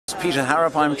Peter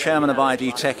Harrop. I'm chairman of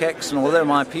ID TechX, and although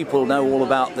my people know all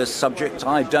about this subject,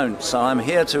 I don't. So I'm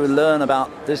here to learn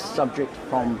about this subject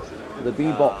from the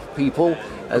BeBop people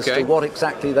as to what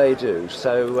exactly they do.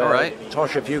 So, all right.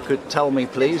 Tosh, if you could tell me,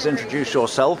 please, introduce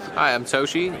yourself. Hi, I'm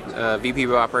Toshi, VP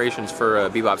of Operations for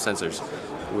BeBop Sensors.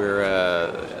 We're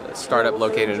a startup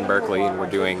located in Berkeley, and we're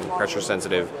doing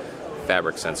pressure-sensitive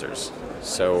fabric sensors.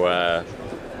 So,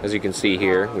 as you can see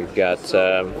here, we've got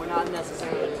an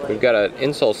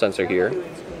insole sensor here,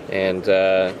 and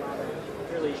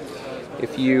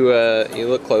if you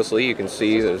look closely, you can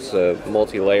see there's a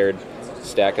multi-layered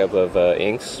stack up of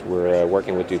inks. We're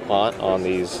working with DuPont on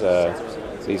these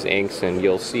inks, and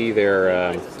you'll see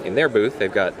there in their booth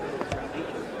they've got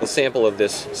a sample of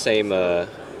this same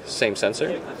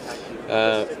sensor.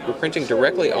 We're printing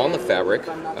directly on the fabric,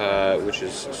 which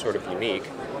is sort of unique.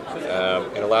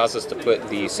 It allows us to put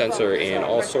the sensor in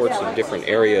all sorts of different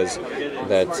areas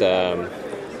that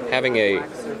having a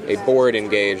board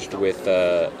engaged with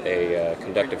a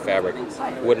conductive fabric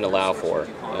wouldn't allow for.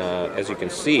 As you can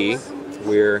see,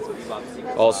 we're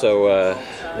also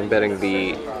embedding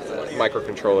the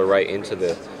microcontroller right into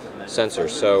the sensor.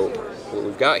 So what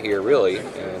we've got here really,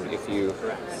 and if you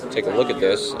take a look at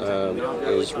this,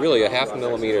 is really a 0.5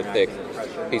 millimeter thick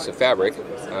piece of fabric,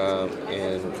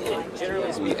 and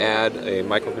we add a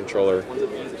microcontroller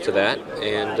to that,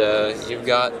 and you've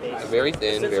got a very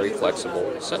thin, very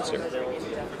flexible sensor.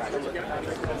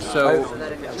 So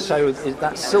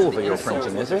that's silver you're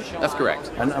printing, is it? That's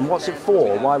correct. And what's it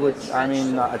for? Why would, I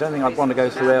mean, I don't think I'd want to go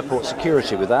through airport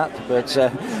security with that, but what's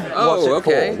it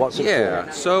for? What's it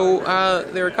for? So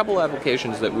there are a couple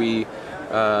applications that we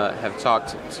have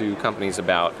talked to companies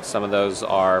about. Some of those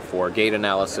are for gait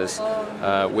analysis,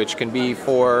 which can be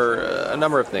for a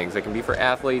number of things. They can be for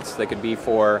athletes, they could be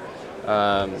for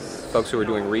folks who are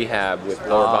doing rehab with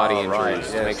lower body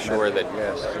injuries, to make sure that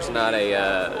there's not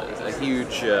a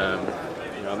huge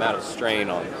amount of strain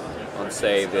on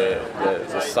say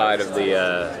the side of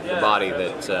the body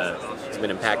that has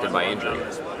been impacted by injury.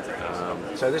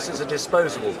 So this is a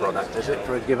disposable product, is it,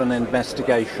 for a given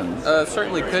investigation?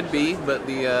 Certainly could be, but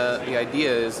the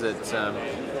idea is that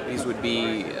these would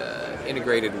be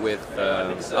integrated with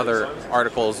other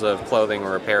articles of clothing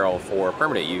or apparel for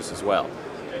permanent use as well.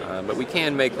 But we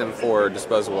can make them for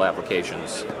disposable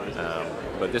applications,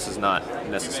 but this is not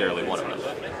necessarily one of them.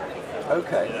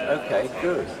 Okay,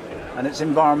 good. And it's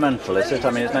environmental, is it?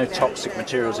 I mean, there's no toxic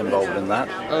materials involved in that?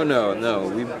 Oh no.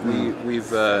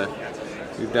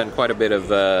 We've done quite a bit of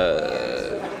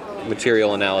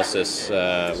material analysis.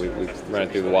 We've run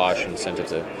it through the wash and sent it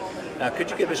to. Now,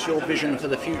 could you give us your vision for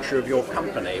the future of your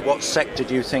company? What sector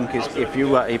do you think is,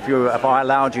 if I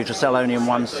allowed you to sell only in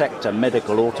one sector,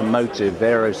 medical, automotive,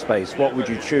 aerospace, what would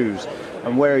you choose?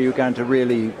 And where are you going to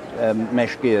really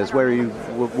mesh gears?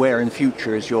 Where in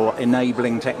future is your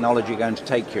enabling technology going to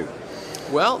take you?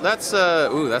 Well, that's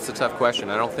a tough question.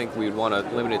 I don't think we'd want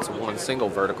to limit it to one single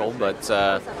vertical, but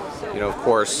of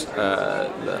course,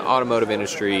 the automotive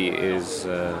industry is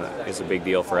a big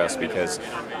deal for us because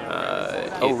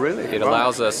it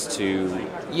allows us to.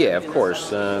 Yeah, of course.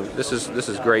 This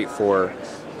is great for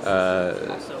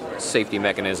safety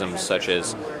mechanisms such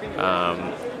as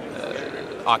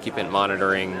occupant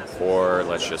monitoring for,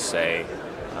 let's just say,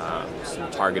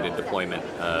 some targeted deployment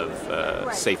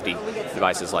of safety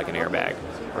devices like an airbag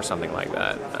or something like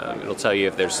that. It'll tell you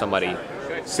if there's somebody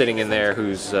sitting in there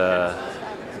who's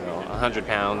 100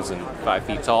 pounds and 5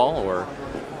 feet tall, or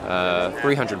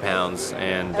 300 pounds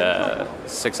and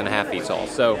 6.5 feet tall.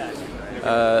 So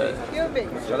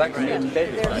that can be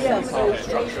embedded in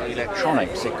structural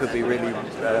electronics. It could be really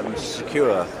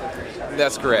secure.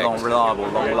 That's correct. Long, reliable,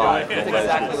 long life, all those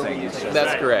good things.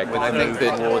 That's correct. I think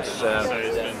that towards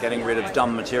getting rid of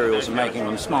dumb materials and making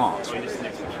them smart.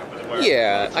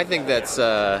 Yeah, I think that's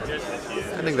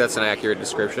an accurate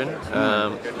description.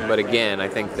 But again, I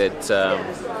think that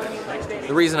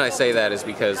the reason I say that is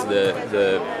because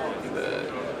the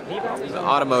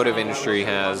automotive industry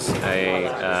has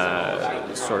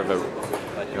a sort of a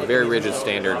very rigid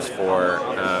standards for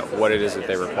what it is that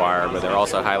they require, but they're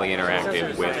also highly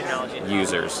interactive with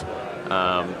users.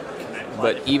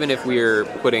 But even if we're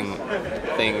putting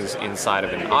things inside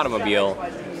of an automobile,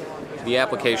 the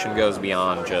application goes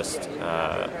beyond just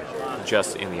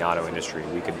in the auto industry.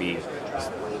 We could be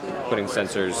putting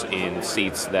sensors in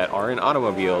seats that are in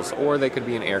automobiles, or they could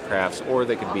be in aircrafts, or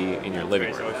they could be in your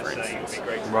living room, for instance.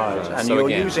 Right, and so you're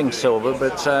using silver,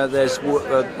 but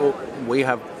we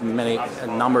have a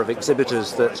number of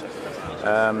exhibitors that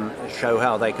show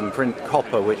how they can print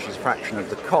copper, which is a fraction of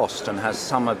the cost and has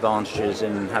some advantages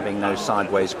in having no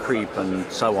sideways creep and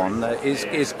so on.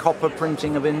 Is copper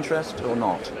printing of interest or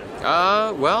not?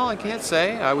 Well, I can't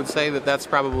say. I would say that that's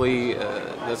probably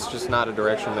that's just not a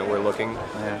direction that we're looking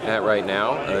at right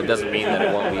now. It doesn't mean that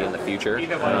it won't be in the future.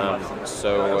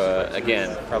 So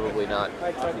again, probably not.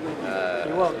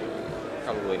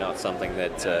 Probably not something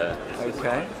that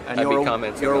okay. And I'd be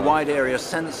commenting you're a on. wide area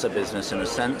sensor business in a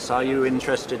sense. Are you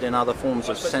interested in other forms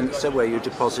of sensor where you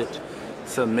deposit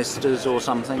thermistors or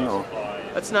something? Or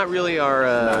That's not really our.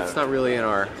 No. It's not really in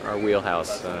our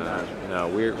wheelhouse. No,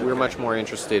 we're much more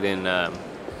interested in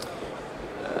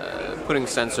putting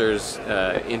sensors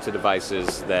into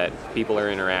devices that people are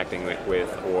interacting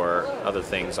with, or other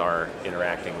things are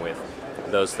interacting with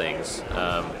those things.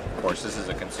 Of course, this is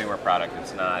a consumer product.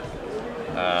 It's not.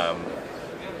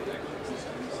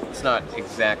 It's not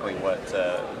exactly what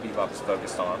BeBop is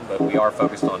focused on, but we are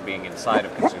focused on being inside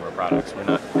of consumer products. We're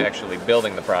not actually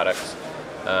building the products.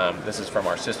 This is from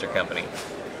our sister company,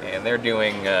 and they're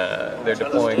doing, they're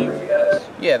deploying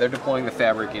the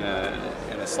fabric in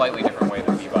a slightly different way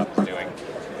than BeBop is doing.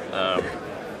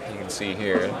 You can see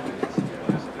here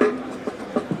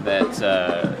that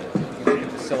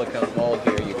the silicone mold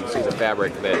here. You can see the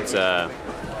fabric that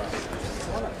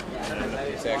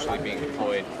is actually being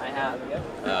deployed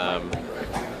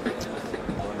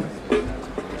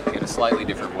in a slightly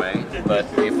different way, but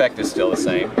the effect is still the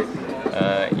same.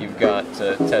 You've got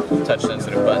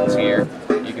touch-sensitive buttons here.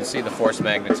 You can see the force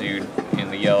magnitude in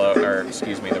the yellow, or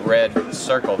excuse me, the red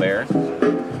circle there. And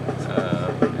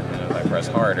then if I press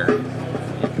harder,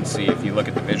 you can see if you look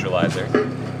at the visualizer,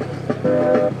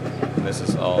 this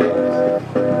is all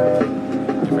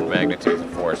different magnitudes of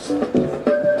force.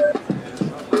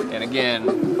 And again,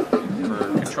 for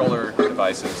controller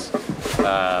devices,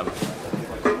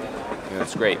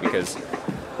 it's great because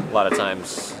a lot of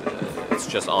times it's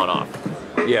just on-off.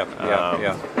 yeah.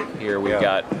 Here we've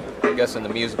got, I guess in the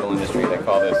musical industry they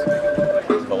call this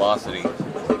velocity,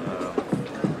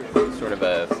 sort of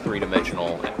a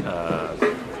three-dimensional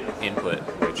input,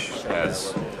 which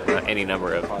has any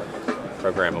number of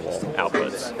programmable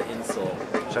outputs.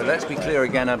 So let's be clear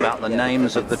again about the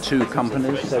names of the two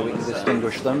companies so we can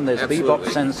distinguish them. There's Absolutely. BeBop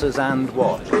Sensors and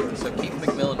what? So Keith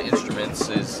McMillan Instruments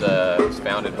is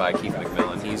founded by Keith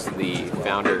McMillan. He's the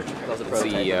founder and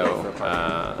CEO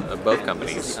of both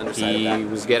companies. He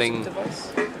was getting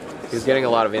a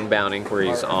lot of inbound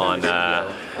inquiries on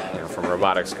from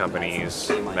robotics companies,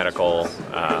 medical,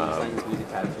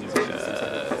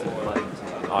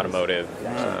 automotive,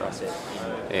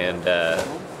 and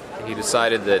he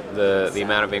decided that the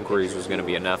amount of inquiries was going to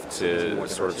be enough to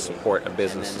sort of support a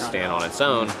business to stand on its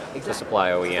own to supply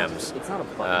OEMs.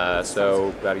 So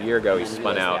about a year ago, he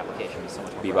spun out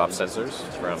BeBop Sensors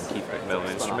from Keith McMillan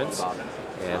Instruments,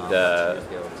 and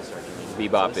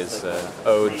BeBop is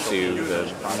owed to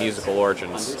the musical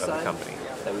origins of the company.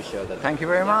 Thank you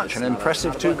very much. An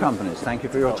impressive two companies. Thank you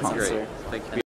for your time. Great. Thank you.